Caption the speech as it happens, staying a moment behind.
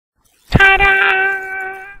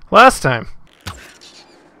Last time.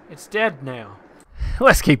 It's dead now.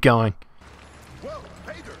 Let's keep going. Whoa,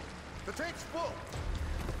 Hager, the tank's full.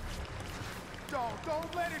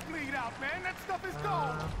 Don't let it bleed out, man. That stuff is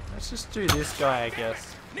gold. Let's just do this guy, I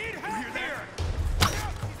guess. Need help here.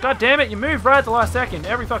 God damn it, you moved right at the last second,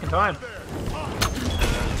 every fucking time.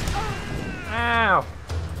 Ow.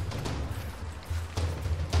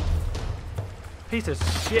 Piece of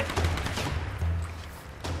shit.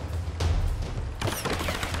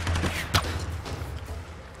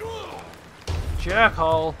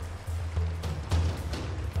 Jerkhole.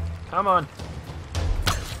 Come on.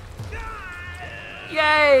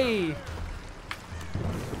 Yay!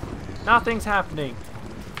 Nothing's happening.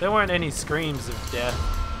 There weren't any screams of death.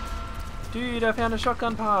 Dude, I found a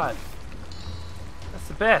shotgun part. That's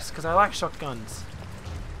the best, because I like shotguns.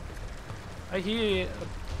 I hear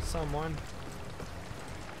someone.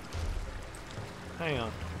 Hang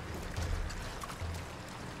on.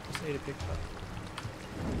 Just need to pick up.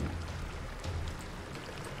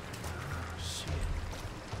 Shit.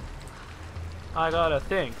 I got a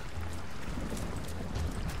thing.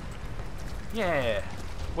 Yeah.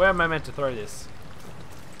 Where am I meant to throw this?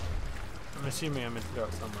 I'm assuming I'm meant to throw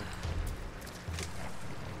it somewhere.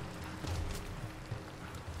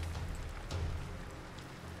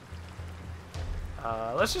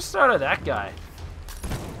 Let's just start at that guy.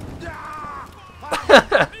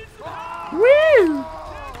 Woo!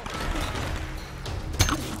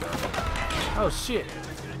 Oh shit.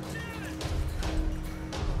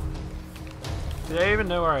 Do they even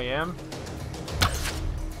know where I am?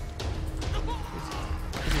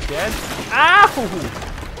 Is he dead? Ow!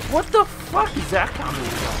 What the fuck is that coming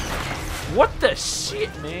from? What the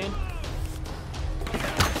shit, man?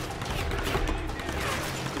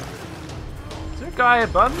 Is there a guy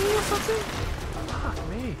above me or something? Fuck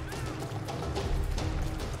me.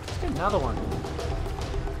 Let's get another one.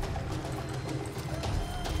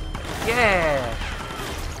 Yeah!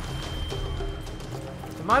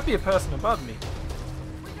 There might be a person above me.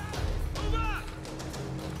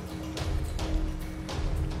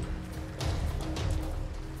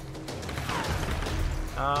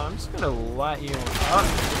 I'm just gonna light you up.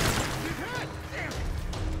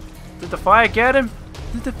 Did the fire get him?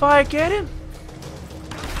 Did the fire get him?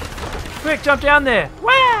 Quick, jump down there!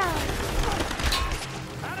 Wow!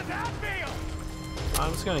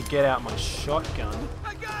 I'm just gonna get out my shotgun.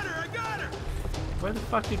 I got her! I got her! Where the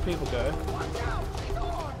fuck did people go?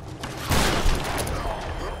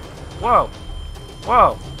 Whoa!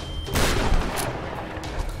 Whoa!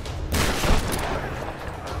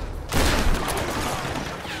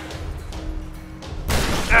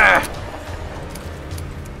 Ah!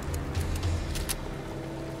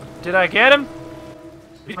 Did I get him?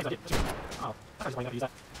 Oh, that's why I use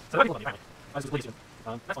that. So the people apparently. I was just that's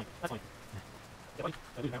fine. That's fine.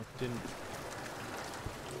 Didn't.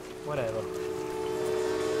 Whatever.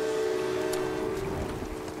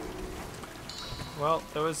 Well,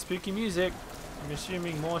 there was spooky music. I'm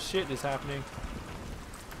assuming more shit is happening.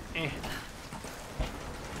 I'm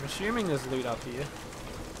assuming there's loot up here.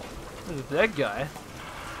 There's a dead guy.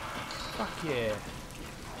 Fuck yeah.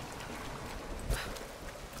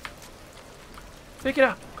 Pick it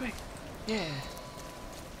up, quick. Yeah.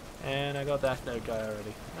 And I got that dead guy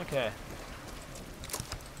already. Okay.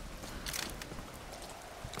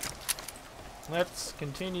 Let's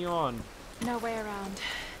continue on. No way around.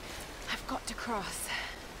 I've got to cross.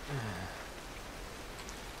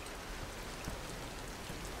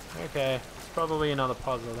 Okay, it's probably another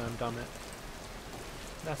puzzle then, damn it.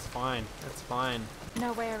 That's fine, that's fine.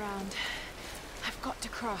 No way around. I've got to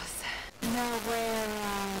cross. No way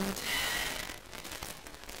around.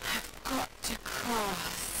 I've got to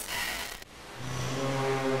cross.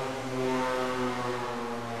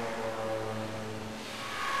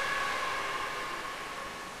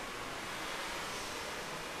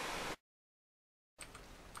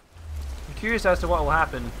 I'm curious as to what will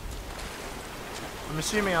happen. I'm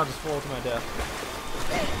assuming I'll just fall to my death.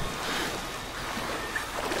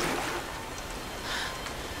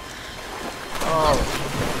 Oh.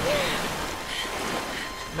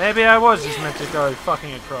 Maybe I was just meant to go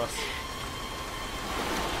fucking across.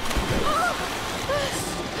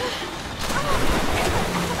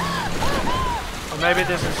 Or maybe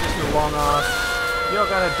this is just a long ass "you're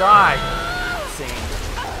gonna die" scene.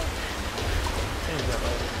 Seems that way.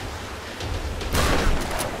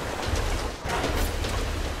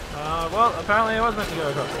 Well, apparently I was meant to go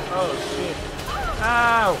across. Oh shit.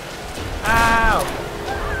 Ow! Ow!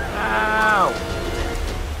 Ow!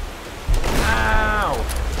 Ow!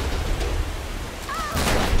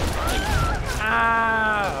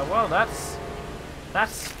 Ah! Well,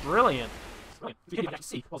 that's brilliant. Right. You can actually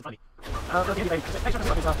see what's in front of me. You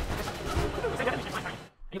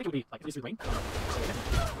think it would be like this green?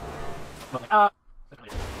 Not like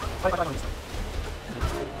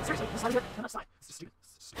seriously, this slide turn that side. This is stupid.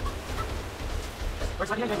 Where's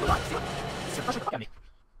sliding again? Right. See? It's your pressure at me.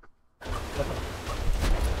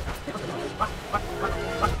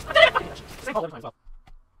 Same ball every time as well.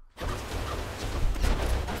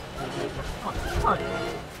 Come on.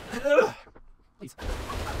 Please.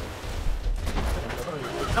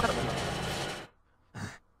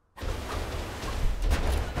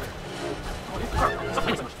 Stop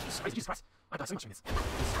playing so much. Jesus Christ. I die so much in this.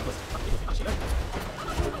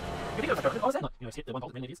 Oh, is that not? You know, it's hit the one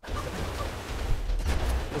bolt, and then it is.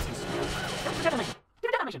 Give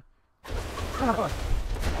it animation. Oh my god.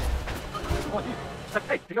 Oh, dude. It's like,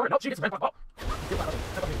 hey, did you go? No, she gets a red pop.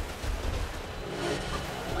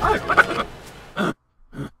 Oh!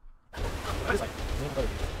 That is like,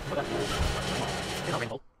 what that? It's not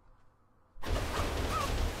rainbow.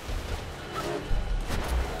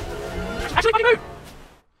 Actually, fucking move!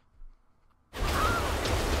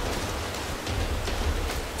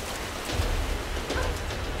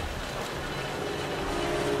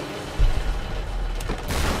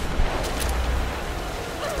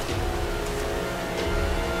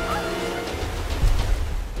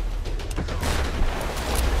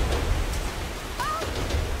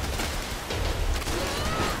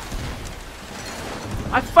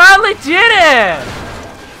 I finally did it!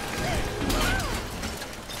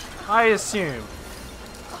 I assume.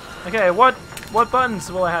 Okay, what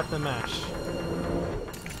buttons will I have to mash?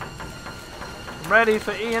 I'm ready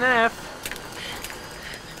for E and F.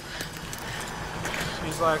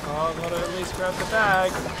 She's like, oh, I gotta at least grab the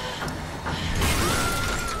bag.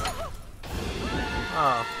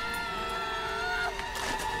 Oh.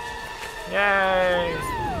 Yay!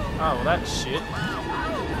 Oh, well that's shit.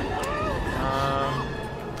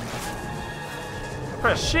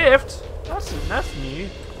 Press shift? That's new.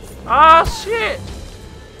 Ah, shit!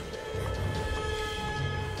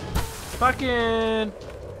 Fucking...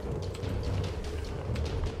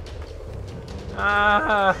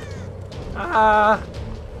 I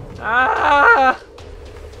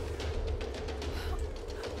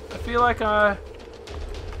feel like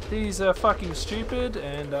these are fucking stupid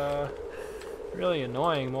and really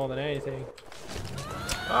annoying more than anything.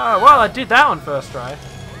 Oh, well, I did that one first try.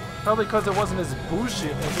 Probably because it wasn't as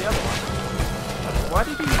bullshit as the other one. Why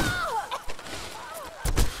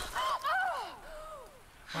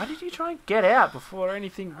did you try and get out before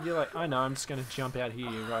anything? You're like, I know, I'm just going to jump out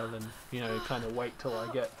here rather than, you know, kind of wait till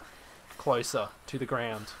I get closer to the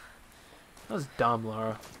ground. That was dumb,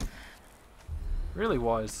 Lara. Really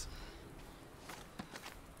was.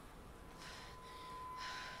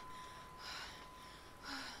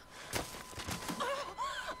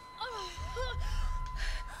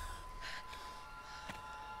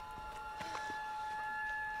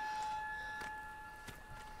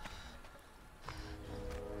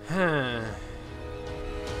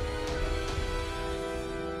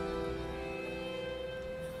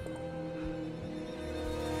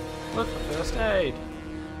 Look for first aid.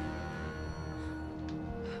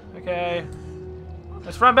 Okay.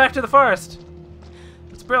 Let's run back to the forest.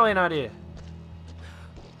 It's a brilliant idea.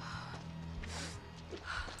 I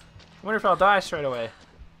wonder if I'll die straight away.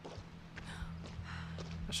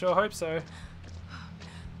 I sure hope so.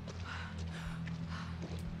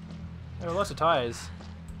 There are lots of tires.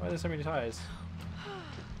 Why are there so many tires?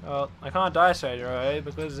 Well, I can't die straight away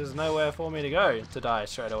because there's nowhere for me to go to die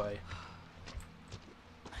straight away.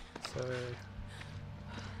 So...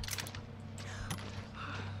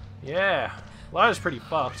 yeah, Lara's pretty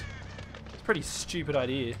fucked. It's a pretty stupid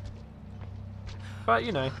idea. But,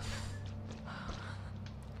 you know.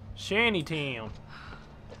 Shantytown.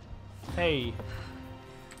 Hey.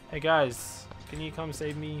 Hey guys, can you come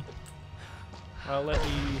save me? I'll let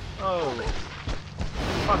you... oh.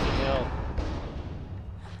 Fucking hell.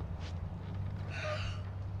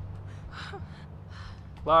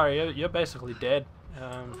 Lara, you're basically dead.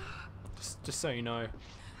 Just so you know.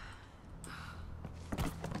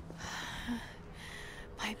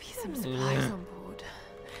 Might be some supplies on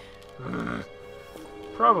board.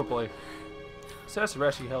 Probably. Search the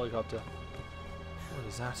rescue helicopter. What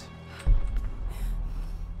is that?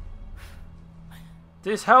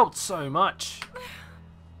 This helped so much.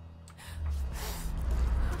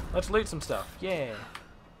 Let's loot some stuff. Yeah.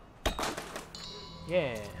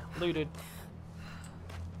 Yeah. Looted.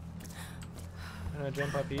 I'm gonna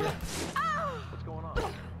jump up here. What's going on?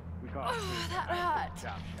 We caught That hurt.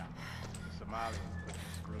 chop shop. Somalians put the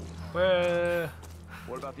screws on. Where?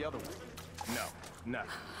 What about the other one? No,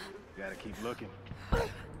 nothing. Gotta keep looking.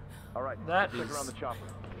 All right. That let's check is- around the chopper.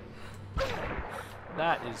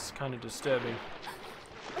 That is kind of disturbing.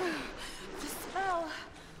 The smell.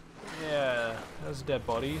 Yeah, there's a dead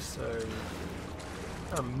body, so...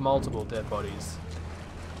 There are multiple dead bodies.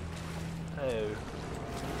 Oh.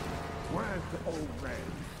 Where's the old man?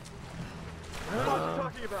 What are you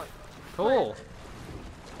talking about? Cool.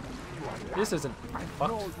 This isn't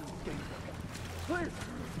fucked. Please,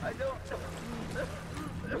 I don't.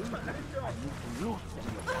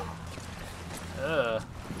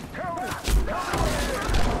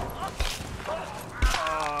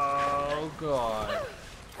 Oh god.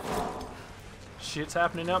 Shit's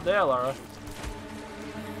happening up there, Lara.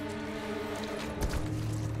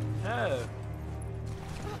 Oh.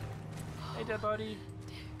 Hey, dead body.